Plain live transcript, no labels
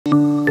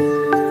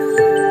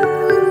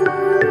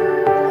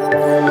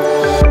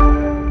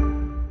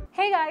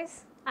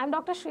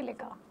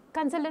Srilekha,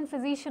 consultant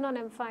physician on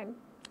MFine.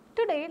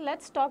 Today,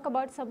 let's talk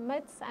about some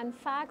myths and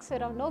facts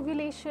around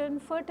ovulation,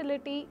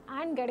 fertility,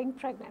 and getting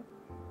pregnant.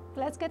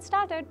 Let's get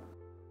started.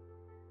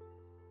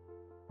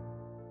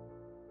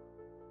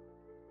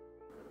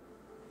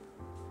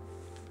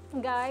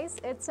 Guys,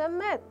 it's a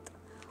myth.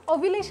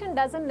 Ovulation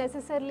doesn't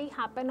necessarily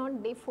happen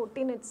on day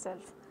 14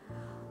 itself.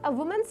 A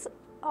woman's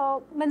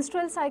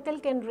menstrual cycle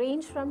can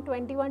range from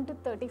 21 to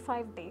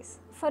 35 days.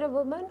 For a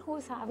woman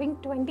who's having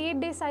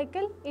 28-day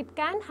cycle, it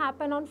can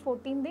happen on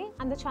 14th day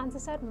and the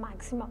chances are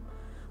maximum.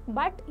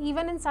 But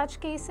even in such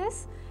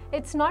cases,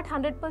 it's not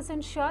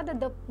 100% sure that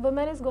the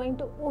woman is going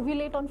to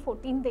ovulate on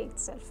 14th day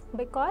itself,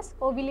 because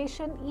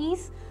ovulation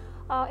is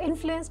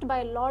influenced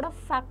by a lot of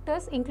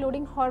factors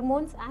including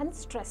hormones and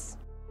stress.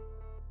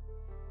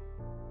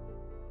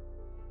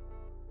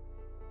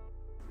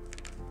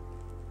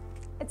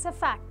 It's a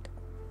fact.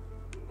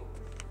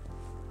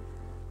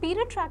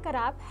 Period Tracker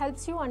app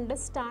helps you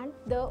understand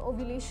the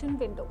ovulation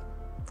window.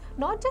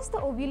 Not just the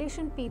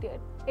ovulation period,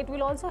 it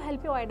will also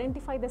help you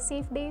identify the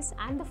safe days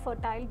and the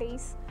fertile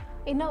days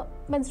in a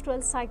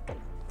menstrual cycle.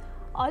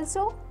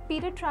 Also,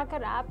 Period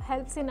Tracker app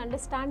helps in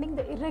understanding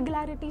the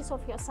irregularities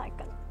of your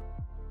cycle.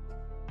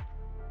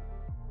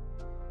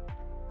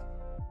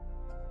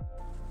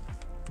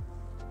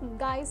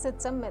 Guys,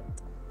 it's a myth.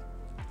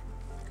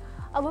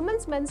 A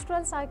woman's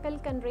menstrual cycle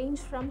can range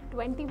from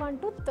 21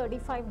 to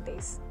 35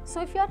 days.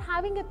 So if you are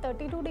having a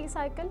 32-day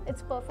cycle,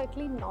 it's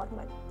perfectly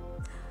normal.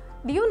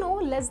 Do you know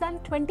less than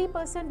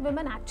 20%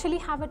 women actually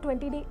have a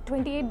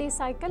 28-day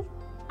cycle,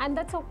 and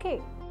that's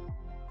okay.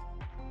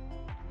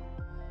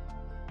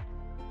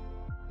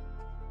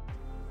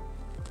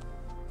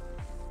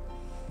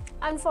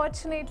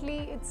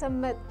 Unfortunately, it's a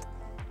myth.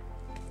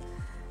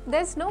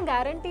 There's no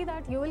guarantee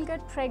that you will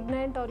get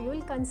pregnant or you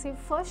will conceive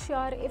for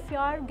sure if you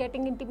are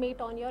getting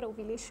intimate on your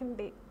ovulation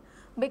day.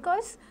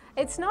 Because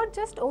it's not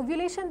just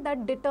ovulation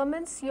that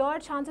determines your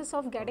chances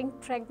of getting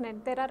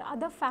pregnant. There are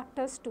other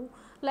factors too,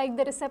 like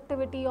the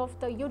receptivity of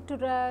the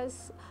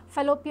uterus,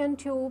 fallopian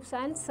tubes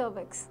and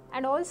cervix.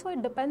 And also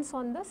it depends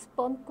on the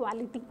sperm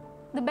quality.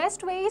 The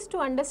best way is to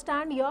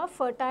understand your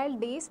fertile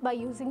days by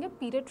using a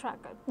period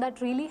tracker.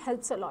 That really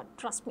helps a lot,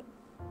 trust me.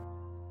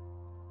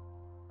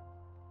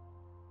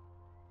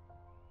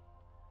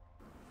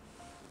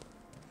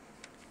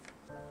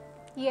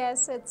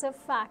 Yes, it's a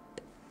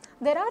fact.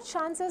 There are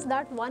chances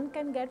that one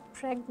can get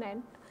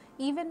pregnant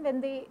even when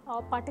they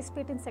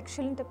participate in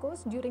sexual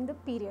intercourse during the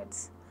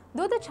periods.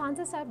 Though the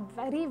chances are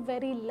very,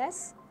 very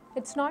less,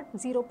 it's not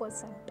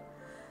 0%.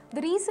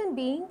 The reason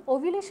being,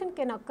 ovulation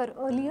can occur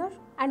earlier,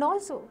 and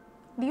also,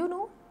 do you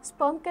know,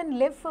 sperm can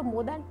live for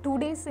more than 2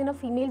 days in a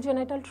female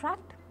genital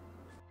tract?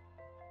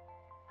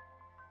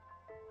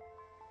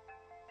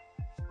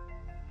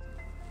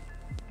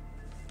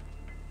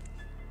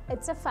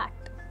 It's a fact.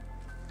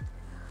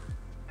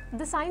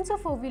 The signs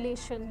of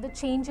ovulation, the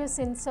changes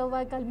in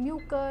cervical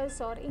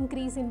mucus or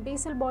increase in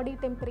basal body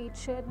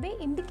temperature, they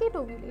indicate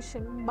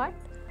ovulation, but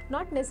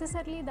not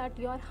necessarily that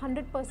you are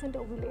 100%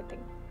 ovulating.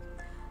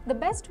 The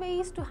best way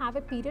is to have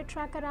a period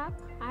tracker app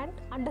and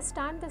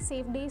understand the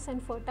safe days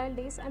and fertile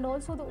days and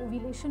also the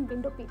ovulation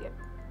window period.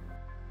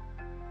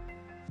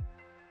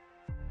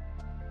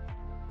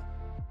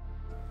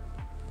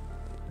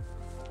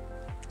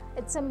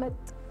 It's a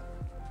myth.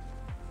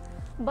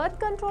 Birth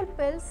control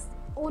pills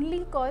only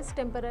cause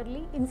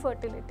temporarily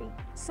infertility.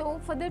 So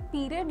for that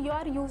period you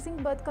are using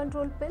birth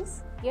control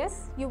pills,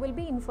 yes, you will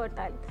be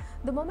infertile.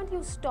 The moment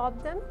you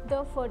stop them,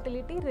 the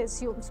fertility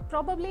resumes.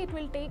 Probably it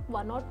will take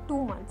 1 or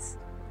 2 months.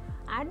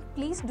 And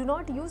please do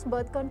not use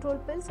birth control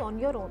pills on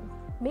your own.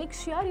 Make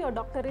sure your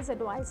doctor is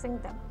advising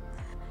them.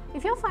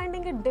 If you are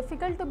finding it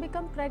difficult to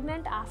become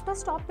pregnant after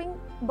stopping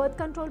birth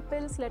control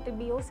pills, let it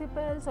be OC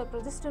pills or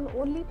progesterone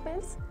only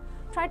pills,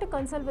 try to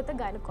consult with a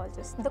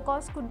gynecologist. The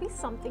cause could be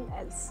something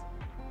else.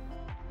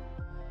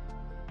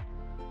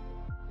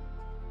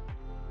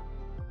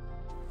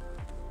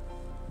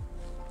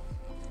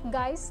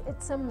 Guys,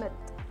 it's a myth.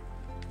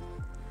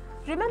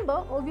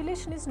 Remember,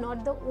 ovulation is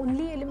not the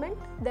only element,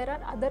 there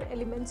are other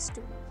elements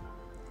too.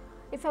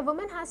 If a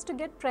woman has to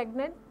get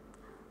pregnant,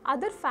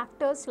 other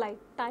factors like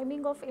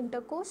timing of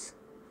intercourse,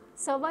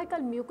 cervical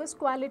mucus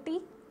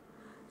quality,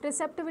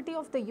 receptivity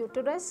of the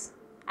uterus,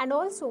 and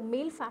also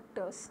male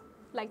factors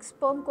like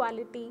sperm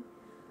quality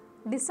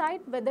decide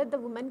whether the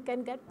woman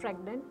can get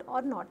pregnant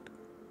or not.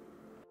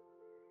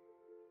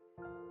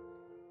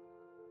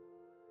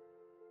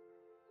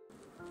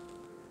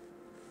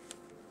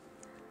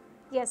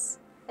 Yes,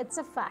 it's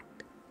a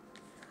fact.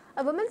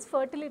 A woman's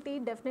fertility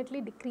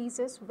definitely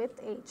decreases with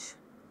age.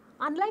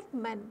 Unlike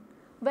men,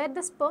 where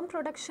the sperm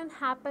production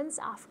happens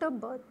after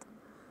birth,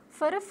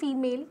 for a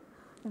female,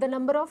 the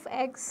number of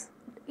eggs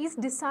is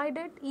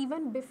decided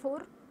even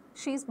before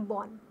she is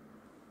born.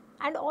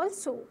 And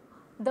also,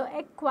 the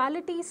egg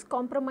quality is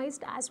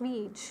compromised as we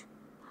age.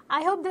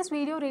 I hope this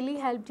video really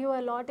helped you a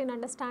lot in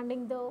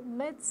understanding the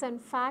myths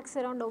and facts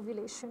around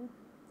ovulation.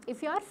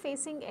 If you are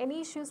facing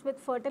any issues with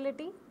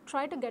fertility,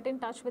 try to get in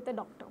touch with a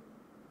doctor.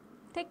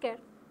 Take care.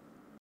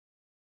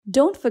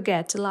 Don't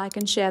forget to like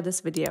and share this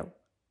video.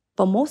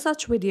 For more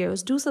such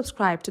videos, do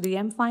subscribe to the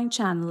MFine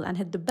channel and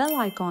hit the bell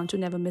icon to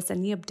never miss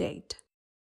any update.